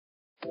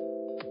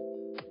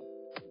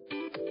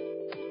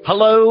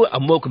Hello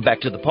and welcome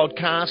back to the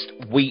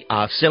podcast. We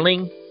Are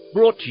Selling,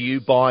 brought to you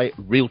by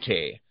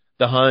Realtair,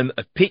 the home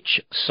of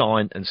pitch,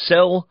 sign and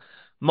sell.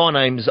 My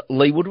name's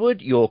Lee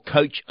Woodward, your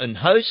coach and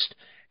host,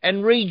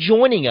 and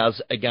rejoining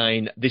us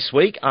again this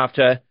week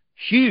after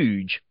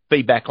huge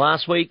feedback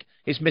last week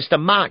is Mr.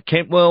 Mark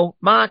Kentwell.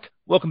 Mark,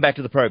 welcome back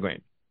to the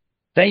program.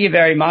 Thank you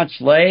very much,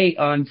 Lee.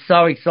 I'm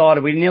so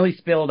excited. We nearly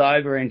spilled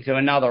over into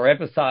another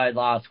episode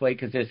last week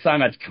because there's so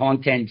much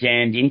content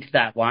jammed into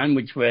that one,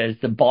 which was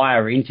the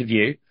buyer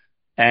interview.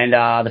 And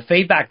the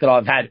feedback that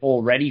I've had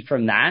already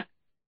from that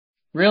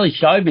really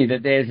showed me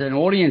that there's an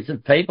audience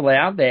of people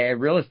out there,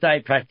 real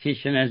estate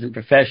practitioners and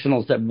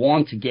professionals that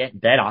want to get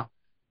better,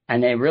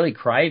 and they're really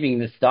craving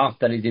the stuff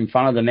that is in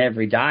front of them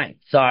every day.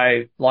 So,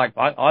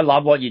 I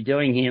love what you're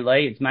doing here,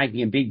 Lee. It's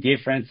making a big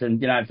difference. And,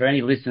 for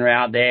any listener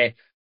out there,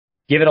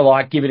 give it a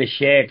like, give it a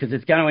share, because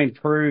it's going to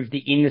improve the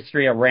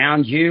industry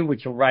around you,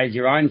 which will raise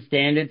your own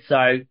standards.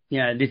 So,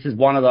 this is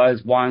one of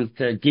those ones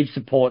to give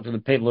support to the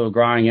people who are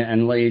growing it.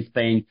 And Lee's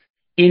been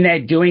in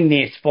there doing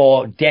this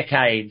for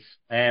decades,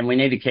 and we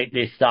need to keep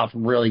this stuff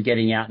really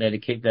getting out there to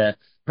keep the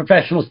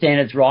professional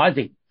standards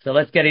rising. So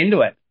let's get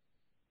into it.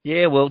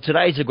 Yeah, well,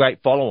 today's a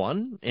great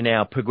follow-on in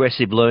our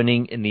progressive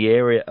learning in the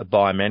area of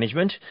buyer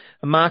management.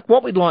 And Mark,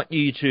 what we'd like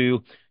you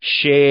to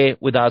share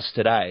with us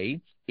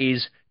today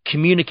is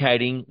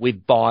communicating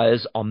with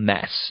buyers en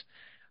masse.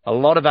 A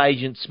lot of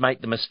agents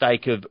make the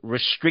mistake of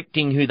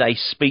restricting who they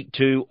speak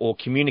to or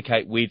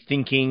communicate with,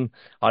 thinking,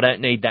 I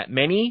don't need that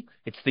many.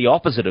 It's the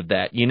opposite of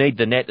that. You need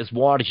the net as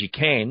wide as you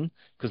can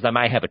because they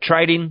may have a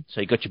trade-in, so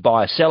you've got your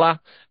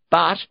buyer-seller.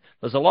 But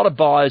there's a lot of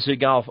buyers who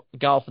go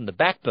off in the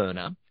back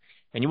burner.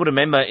 And you would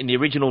remember in the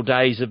original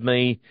days of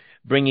me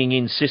bringing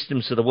in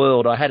systems to the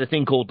world, I had a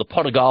thing called the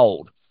pot of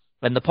gold.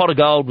 And the pot of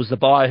gold was the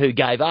buyer who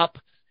gave up.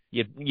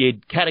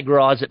 You'd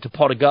categorise it to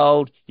pot of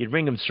gold. You'd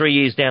ring them 3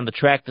 years down the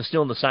track. They're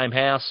still in the same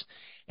house.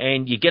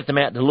 And you get them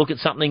out to look at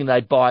something and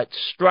they'd buy it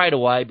straight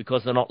away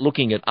because they're not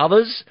looking at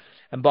others.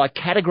 And by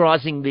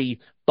categorising the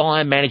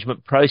buyer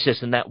management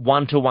process and that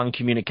one-to-one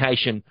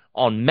communication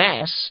en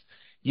masse,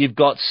 you've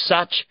got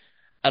such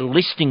a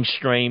listing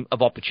stream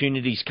of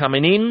opportunities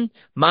coming in.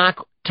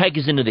 Mark, take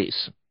us into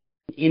this.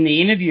 In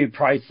the interview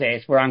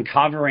process, we're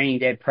uncovering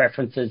their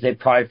preferences, their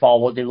profile,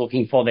 what they're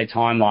looking for, their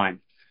timeline.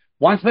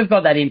 Once we've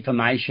got that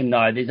information,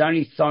 though, there's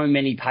only so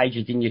many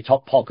pages in your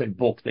top pocket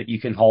book that you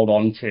can hold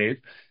on to.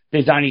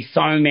 There's only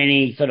so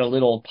many sort of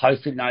little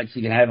post-it notes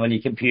you can have on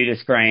your computer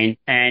screen.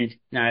 And,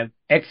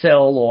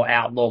 Excel or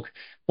Outlook,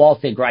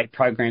 whilst they're great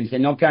programs, they're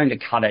not going to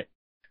cut it.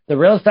 The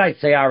real estate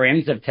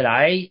CRMs of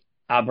today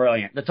are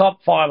brilliant. The top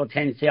 5 or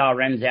 10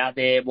 CRMs out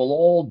there will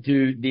all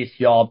do this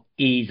job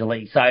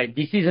easily. So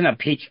this isn't a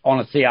pitch on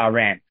a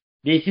CRM.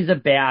 This is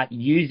about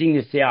using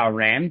the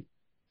CRM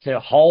to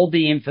hold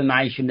the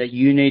information that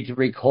you need to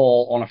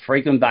recall on a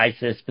frequent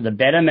basis for the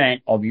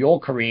betterment of your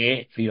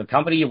career, for your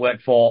company you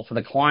work for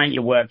the client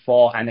you work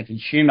for, and the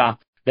consumer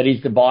that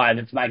is the buyer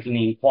that's making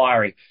the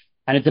inquiry.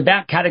 And it's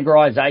about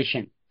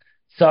categorization.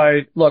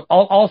 So, look,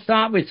 I'll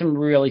start with some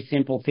really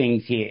simple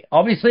things here.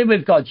 Obviously,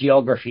 we've got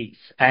geographies,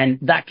 and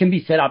that can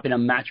be set up in a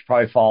match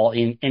profile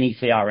in any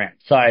CRM.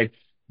 So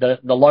the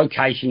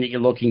location that you're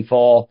looking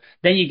for,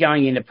 then you're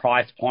going into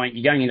price point,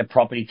 you're going into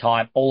property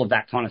type, all of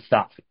that kind of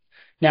stuff.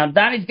 Now,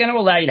 that is going to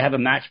allow you to have a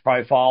match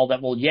profile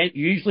that will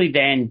usually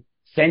then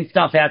send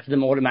stuff out to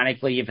them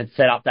automatically if it's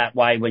set up that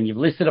way when you've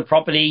listed a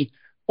property,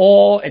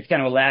 or it's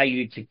going to allow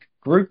you to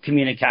group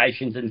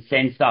communications and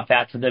send stuff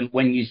out to them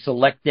when you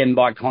select them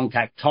by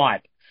contact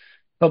type.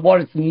 But what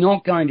it's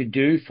not going to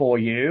do for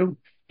you,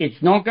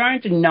 it's not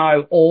going to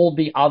know all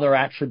the other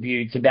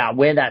attributes about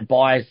where that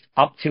buyer's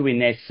up to in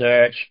their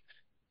search,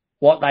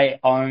 what they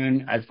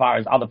own as far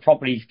as other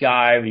properties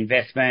go,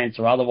 investments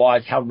or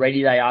otherwise, how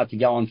ready they are to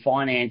go on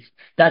finance.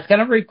 That's going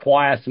to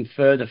require some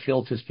further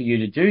filters for you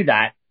to do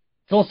that.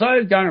 It's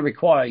also going to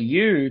require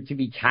you to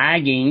be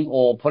tagging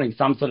or putting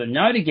some sort of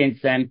note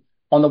against them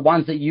on the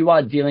ones that you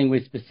are dealing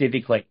with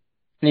specifically.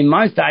 And in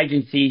most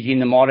agencies in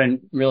the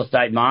modern real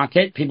estate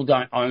market, people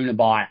don't own a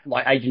buyer.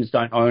 Like agents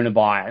don't own a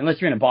buyer.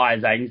 Unless you're in a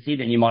buyer's agency,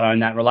 then you might own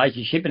that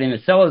relationship. But in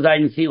a seller's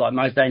agency, like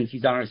most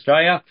agencies are in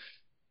Australia,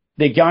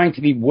 they're going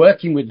to be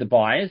working with the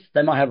buyers.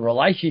 They might have a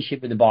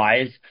relationship with the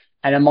buyers,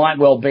 and it might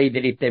well be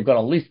that if they've got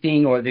a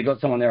listing or if they've got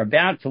someone they're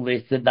about to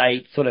list, that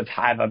they sort of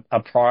have a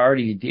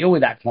priority to deal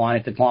with that client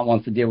if the client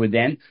wants to deal with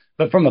them.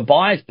 But from a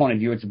buyer's point of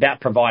view, it's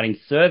about providing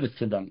service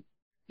to them.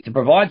 To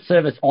provide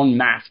service en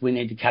masse, we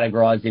need to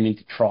categorize them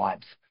into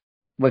tribes.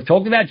 We've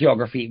talked about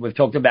geography. We've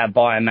talked about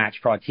buyer match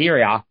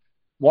criteria.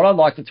 What I'd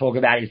like to talk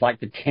about is like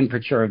the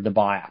temperature of the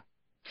buyer.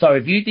 So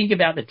if you think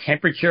about the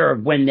temperature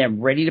of when they're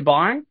ready to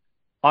buy,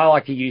 I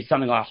like to use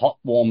something like hot,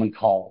 warm, and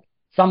cold.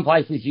 Some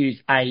places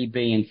use A,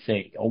 B, and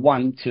C, or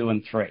 1, 2,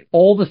 and 3.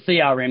 All the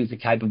CRMs are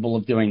capable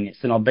of doing this,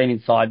 and I've been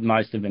inside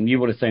most of them. You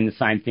would have seen the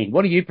same thing.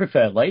 What do you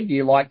prefer, Lee? Do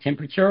you like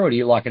temperature, or do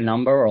you like a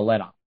number or a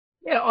letter?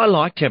 Yeah, I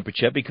like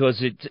temperature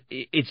because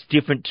it's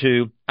different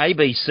to A,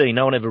 B, C.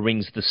 No one ever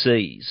rings the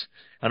C's.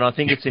 And I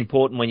think it's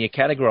important when you're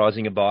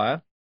categorising a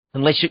buyer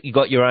unless you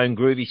got your own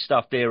groovy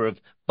stuff there of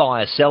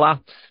buyer seller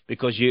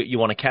because you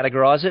want to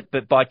categorize it.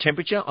 But by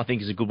temperature, I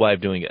think is a good way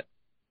of doing it.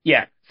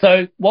 Yeah.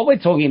 So what we're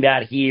talking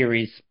about here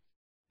is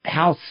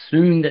how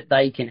soon that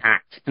they can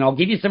act. And I'll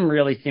give you some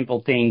really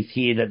simple things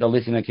here that the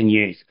listener can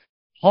use.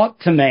 Hot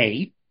to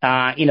me,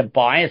 in a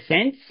buyer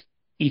sense,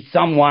 is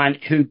someone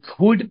who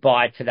could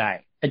buy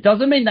today. It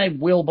doesn't mean they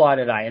will buy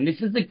today. And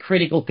this is the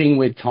critical thing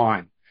with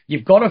time.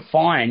 You've got to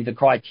find the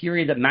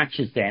criteria that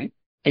matches them.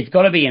 It's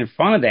got to be in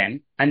front of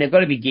them, and they've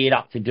got to be geared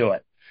up to do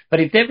it. But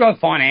if they've got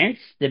finance,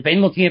 they've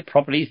been looking at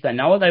properties, they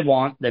know what they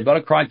want, they've got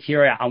a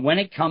criteria, and when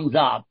it comes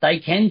up, they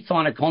can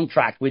sign a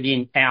contract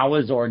within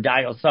hours or a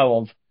day or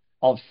so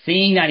of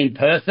seeing that in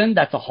person.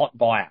 That's a hot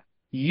buyer.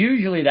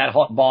 Usually that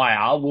hot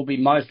buyer will be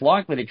most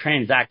likely to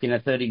transact in a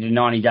 30 to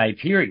 90 day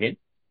period,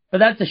 but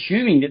that's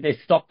assuming that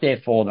there's stock there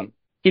for them.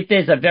 If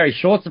there's a very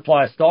short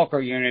supply of stock,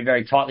 or you're in a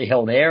very tightly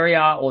held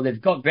area, or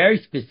they've got very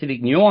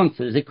specific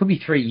nuances, it could be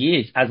 3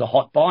 years as a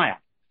hot buyer.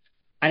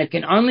 And it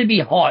can only be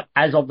hot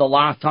as of the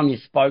last time you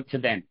spoke to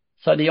them.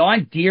 So the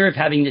idea of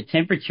having the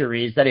temperature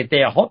is that if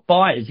they're hot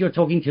buyers, you're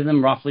talking to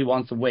them roughly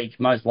once a week,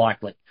 most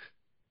likely.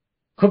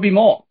 Could be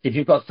more if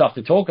you've got stuff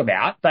to talk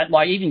about, but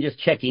like even just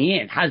checking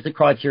in, has the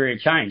criteria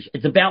changed?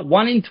 It's about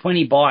 1 in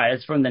 20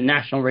 buyers from the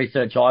national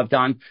research I've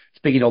done,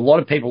 speaking to a lot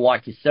of people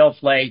like yourself,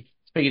 Lee,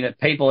 speaking to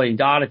people in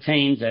data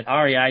teams at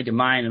REA,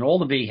 Domain, and all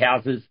the big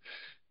houses,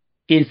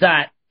 is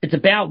that it's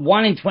about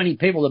 1 in 20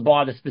 people that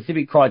buy the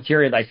specific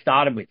criteria they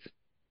started with.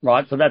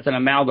 Right, so that's an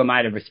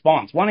amalgamated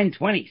response. 1 in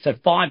 20, so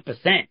 5%.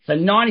 So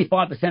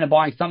 95% are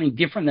buying something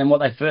different than what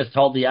they first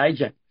told the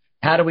agent.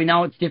 How do we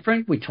know it's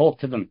different? We talk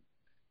to them.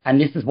 And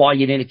this is why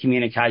you need a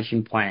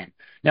communication plan.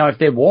 Now, if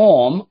they're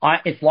warm,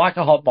 it's like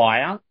a hot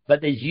buyer,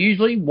 but there's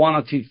usually 1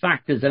 or 2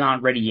 factors that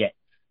aren't ready yet.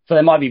 So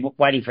they might be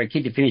waiting for a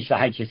kid to finish the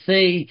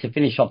HSC, to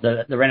finish off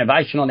the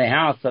renovation on their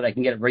house so they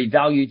can get it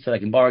revalued so they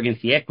can borrow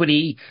against the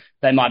equity.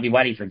 They might be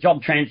waiting for a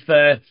job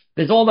transfer.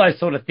 There's all those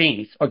sort of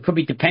things. Or it could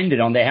be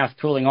dependent on their house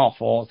cooling off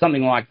or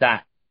something like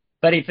that.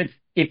 But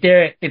if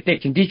they're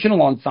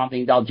conditional on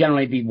something, they'll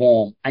generally be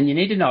warm. And you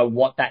need to know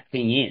what that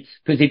thing is.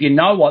 Because if you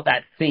know what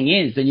that thing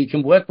is, then you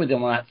can work with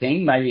them on that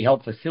thing, maybe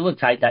help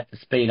facilitate that to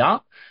speed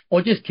up,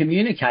 or just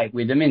communicate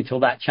with them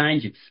until that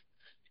changes.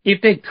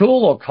 If they're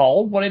cool or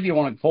cold, whatever you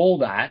want to call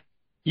that,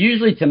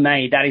 usually to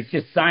me, that is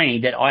just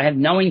saying that I have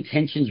no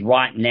intentions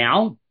right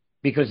now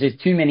because there's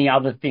too many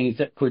other things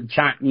that could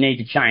need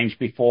to change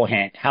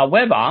beforehand.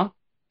 However,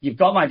 you've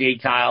got my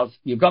details,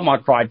 you've got my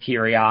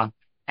criteria,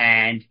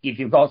 and if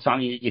you've got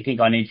something that you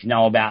think I need to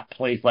know about,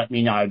 please let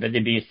me know, but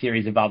there'd be a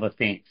series of other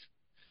things.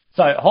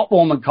 So hot,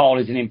 warm, and cold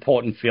is an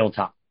important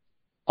filter.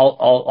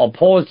 I'll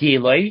pause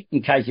here, Lee,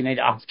 in case you need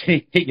to ask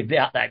anything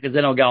about that, because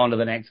then I'll go on to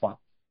the next one.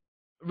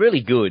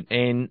 Really good,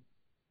 and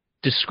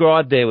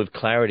described there with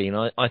clarity.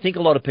 And I think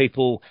a lot of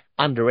people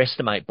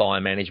underestimate buyer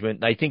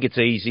management. They think it's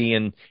easy,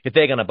 and if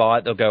they're going to buy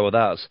it, they'll go with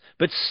us.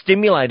 But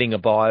stimulating a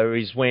buyer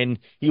is when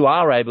you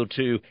are able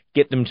to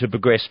get them to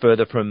progress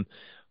further from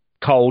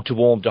cold to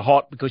warm to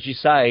hot, because you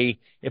say,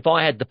 if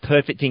I had the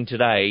perfect thing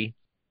today,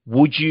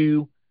 would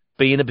you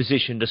be in a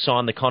position to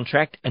sign the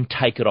contract and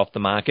take it off the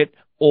market,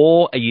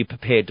 or are you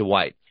prepared to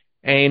wait?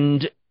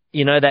 And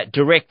you know, that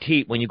direct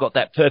hit when you've got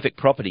that perfect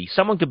property.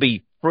 Someone could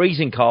be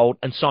freezing cold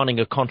and signing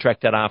a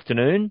contract that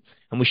afternoon,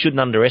 and we shouldn't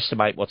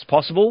underestimate what's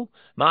possible.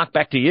 Mark,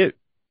 back to you.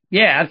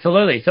 Yeah,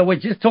 absolutely. So we're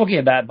just talking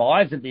about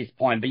buyers at this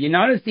point, but you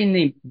noticed in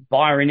the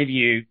buyer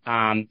interview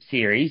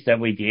series that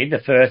we did, the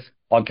first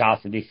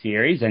podcast of this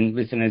series, and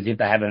listeners, if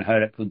they haven't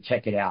heard it, could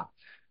check it out.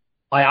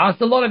 I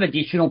asked a lot of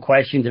additional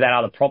questions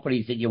about other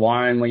properties that you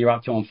own, where you're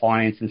up to on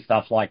finance and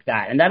stuff like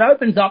that. And that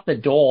opens up the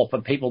door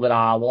for people that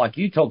are, like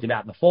you talked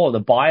about before, the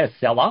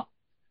buyer-seller,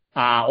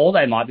 or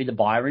they might be the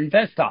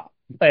buyer-investor.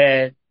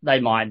 They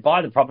might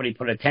buy the property,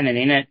 put a tenant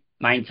in it,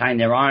 maintain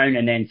their own,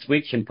 and then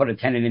switch and put a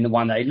tenant in the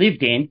one they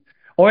lived in,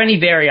 or any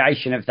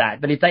variation of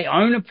that. But if they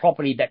own a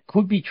property that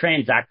could be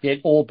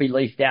transacted or be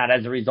leased out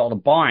as a result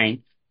of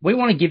buying, we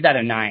want to give that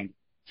a name.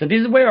 So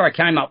this is where I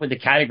came up with the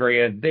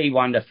category of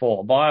B1 to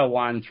 4, buyer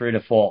 1 through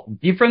to 4.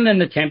 Different than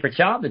the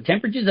temperature. The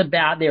temperature is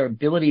about their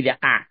ability to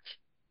act.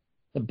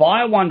 The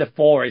buyer 1 to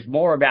 4 is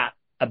more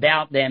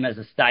about them as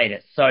a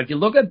status. So if you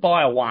look at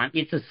buyer 1,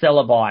 it's a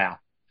seller buyer.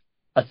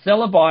 A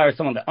seller buyer is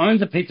someone that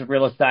owns a piece of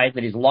real estate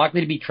that is likely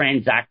to be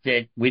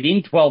transacted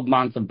within 12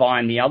 months of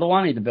buying the other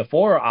one, either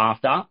before or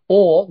after,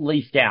 or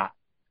leased out.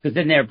 Because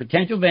then they're a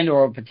potential vendor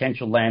or a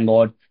potential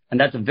landlord. And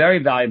that's a very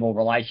valuable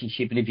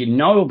relationship. And if you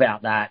know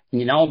about that,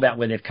 and you know about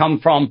where they've come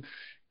from,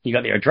 you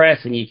got their address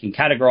and you can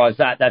categorize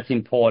that, that's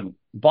important.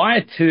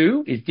 Buyer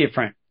 2 is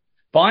different.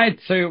 Buyer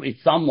 2 is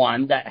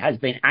someone that has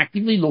been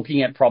actively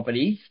looking at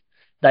properties.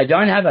 They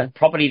don't have a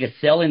property to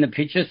sell in the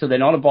picture, so they're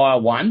not a buyer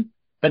 1,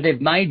 but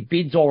they've made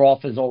bids or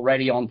offers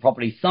already on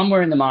property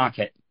somewhere in the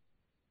market.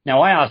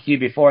 Now, I asked you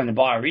before in the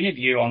buyer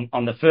interview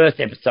on the first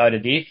episode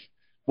of this,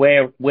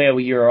 where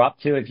you were up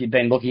to if you'd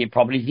been looking at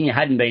properties and you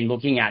hadn't been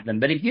looking at them.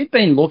 But if you'd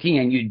been looking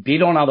and you'd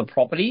bid on other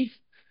properties,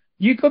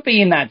 you could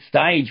be in that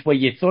stage where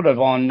you're sort of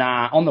on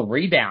the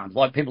rebound,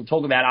 like people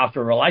talk about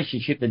after a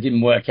relationship that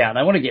didn't work out.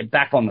 They want to get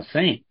back on the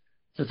scene.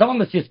 So someone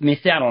that's just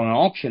missed out on an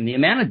auction, the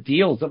amount of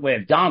deals that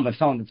we've done with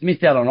someone that's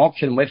missed out on an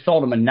auction, we've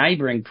sold them a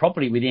neighbouring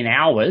property within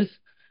hours.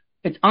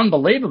 It's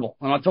unbelievable.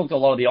 And I talk to a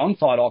lot of the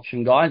on-site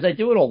auction guys. They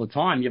do it all the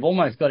time. You've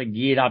almost got to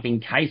gear it up in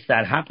case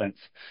that happens.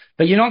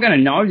 But you're not going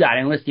to know that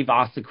unless you've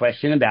asked the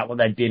question about what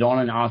they bid on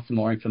and asked them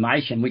more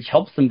information, which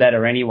helps them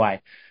better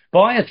anyway.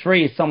 Buyer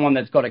 3 is someone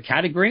that's got a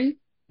category.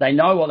 They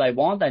know what they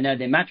want. They know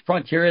their match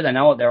criteria. They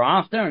know what they're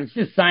after. And it's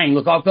just saying,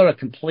 look, I've got a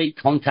complete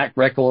contact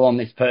record on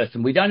this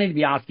person. We don't need to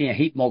be asking a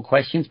heap more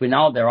questions. We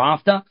know what they're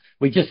after.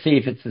 We just see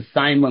if it's the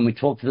same when we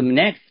talk to them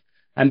next.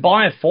 And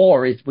buyer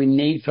 4 is we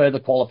need further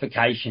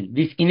qualification.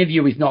 This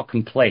interview is not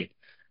complete.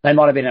 They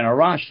might have been in a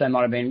rush. They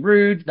might have been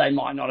rude. They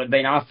might not have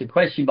been asked a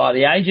question by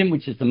the agent,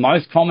 which is the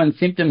most common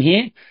symptom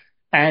here.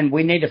 And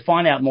we need to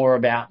find out more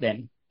about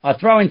them. I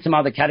throw in some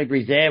other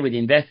categories there with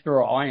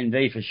investor or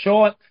INV for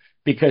short,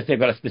 because they've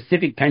got a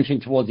specific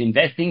penchant towards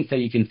investing, so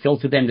you can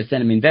filter them to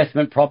send them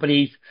investment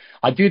properties.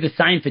 I do the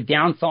same for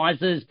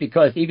downsizers,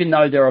 because even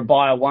though they're a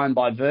buyer 1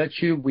 by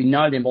virtue, we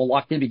know they're more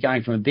likely to be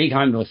going from a big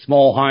home to a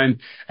small home,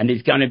 and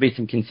there's going to be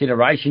some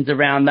considerations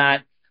around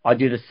that. I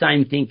do the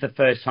same thing for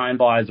first home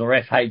buyers or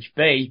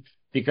FHB,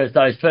 because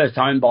those first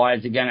home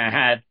buyers are going to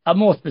have a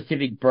more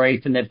specific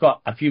brief and they've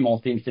got a few more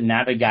things to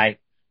navigate.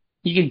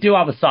 You can do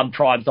other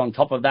sub-tribes on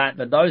top of that,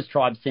 but those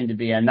tribes seem to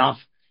be enough.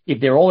 If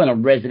they're all in a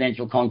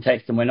residential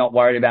context and we're not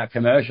worried about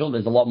commercial,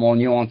 there's a lot more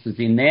nuances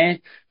in there.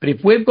 But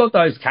if we've got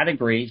those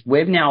categories,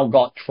 we've now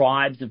got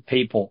tribes of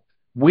people.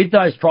 With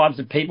those tribes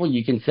of people,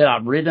 you can set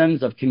up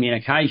rhythms of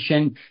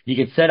communication. You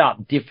can set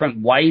up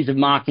different ways of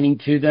marketing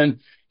to them.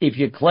 If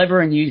you're clever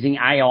and using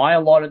AI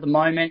a lot at the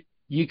moment,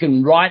 you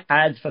can write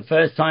ads for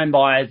first home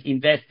buyers,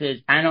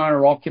 investors, and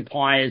owner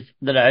occupiers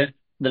that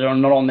are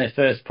not on their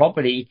first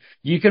property.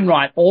 You can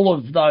write all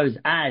of those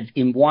ads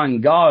in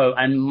one go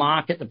and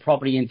market the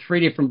property in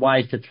 3 different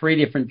ways to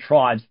 3 different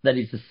tribes that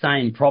is the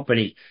same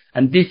property.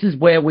 And this is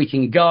where we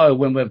can go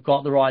when we've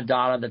got the right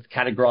data that's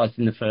categorized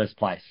in the first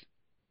place.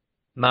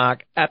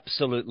 Mark,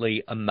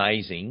 absolutely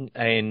amazing.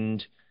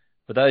 And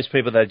for those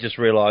people that just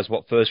realised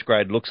what first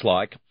grade looks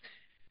like,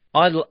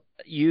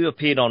 you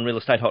appeared on Real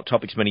Estate Hot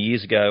Topics many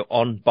years ago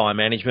on buyer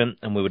management,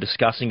 and we were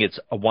discussing it's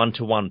a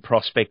one-to-one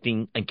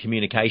prospecting and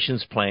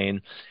communications plan.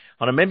 And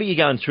I remember you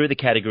going through the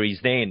categories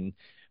then,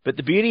 but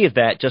the beauty of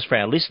that, just for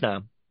our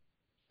listener,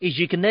 is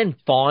you can then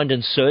find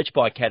and search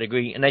by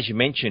category, and as you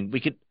mentioned,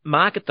 we could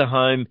market the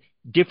home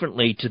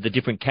differently to the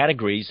different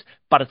categories,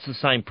 but it's the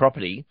same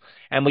property,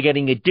 and we're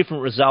getting a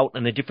different result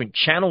and a different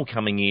channel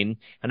coming in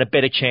and a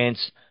better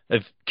chance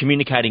of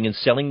communicating and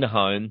selling the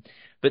home.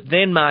 But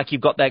then, Mark,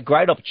 you've got that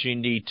great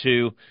opportunity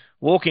to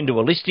walk into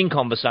a listing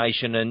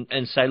conversation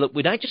and say, look,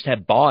 we don't just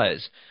have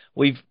buyers.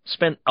 We've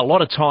spent a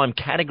lot of time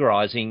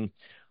categorising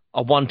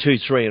a 1, 2,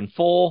 3, and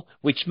 4,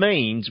 which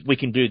means we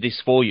can do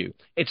this for you.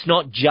 It's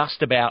not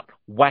just about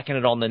whacking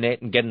it on the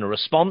net and getting a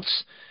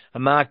response.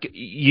 And Mark,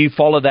 you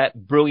follow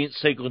that brilliant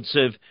sequence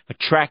of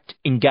attract,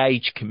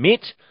 engage,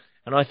 commit.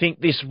 And I think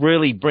this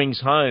really brings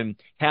home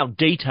how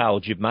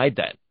detailed you've made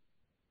that.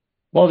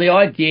 Well, the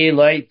idea,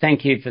 Lee,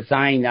 thank you for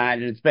saying that.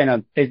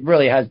 It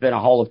really has been a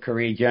whole of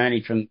career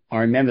journey I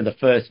remember the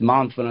first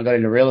month when I got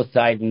into real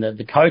estate, and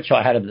the coach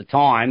I had at the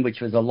time,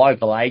 which was a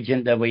local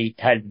agent that we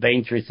had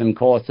been through some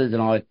courses,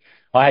 and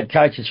I had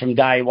coaches from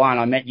day one.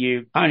 I met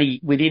you only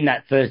within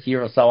that first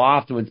year or so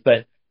afterwards,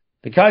 but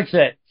the coach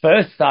that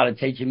first started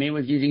teaching me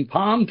was using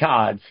palm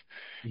cards.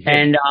 Yeah.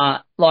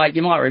 And,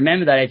 you might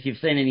remember that if you've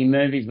seen any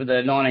movies with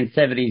a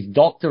 1970s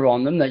doctor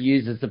on them that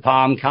uses the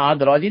palm card,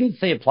 that I didn't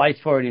see a place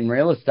for it in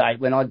real estate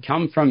when I'd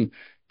come from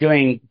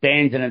doing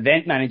bands and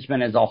event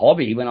management as a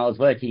hobby when I was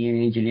working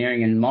in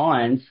engineering and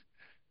mines.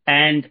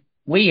 And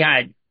we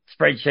had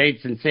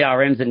spreadsheets and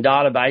CRMs and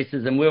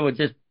databases, and we were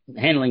just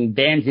handling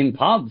bands in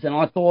pubs. And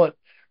I thought,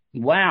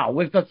 wow,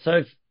 we've got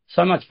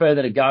so much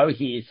further to go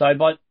here. So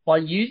by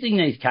using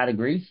these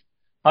categories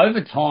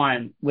over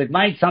time, we've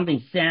made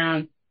something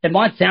sound. It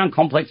might sound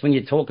complex when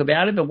you talk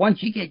about it, but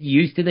once you get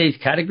used to these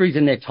categories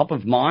and they're top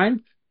of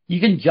mind, you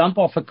can jump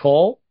off a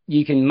call.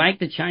 You can make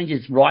the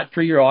changes right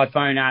through your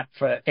iPhone app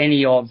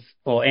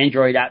or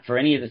Android app for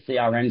any of the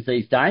CRMs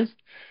these days.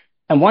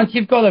 And once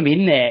you've got them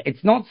in there,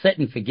 it's not set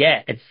and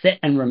forget. It's set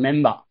and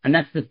remember. And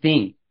that's the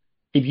thing.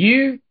 If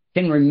you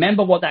can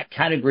remember what that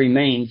category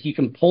means, you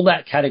can pull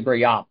that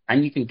category up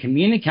and you can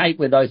communicate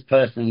with those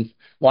persons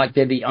like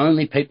they're the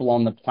only people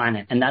on the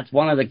planet. And that's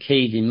one of the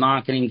keys in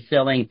marketing,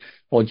 selling,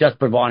 or just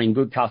providing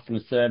good customer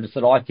service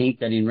that I think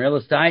that in real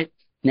estate,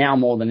 now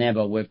more than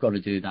ever, we've got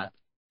to do that.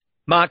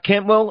 Mark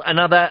Cantwell,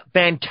 another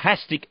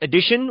fantastic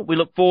edition. We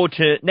look forward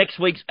to next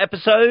week's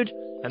episode.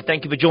 And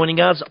thank you for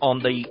joining us on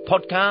the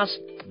podcast,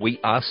 We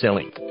Are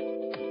Selling.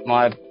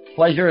 My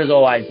pleasure as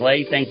always,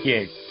 Lee. Thank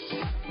you.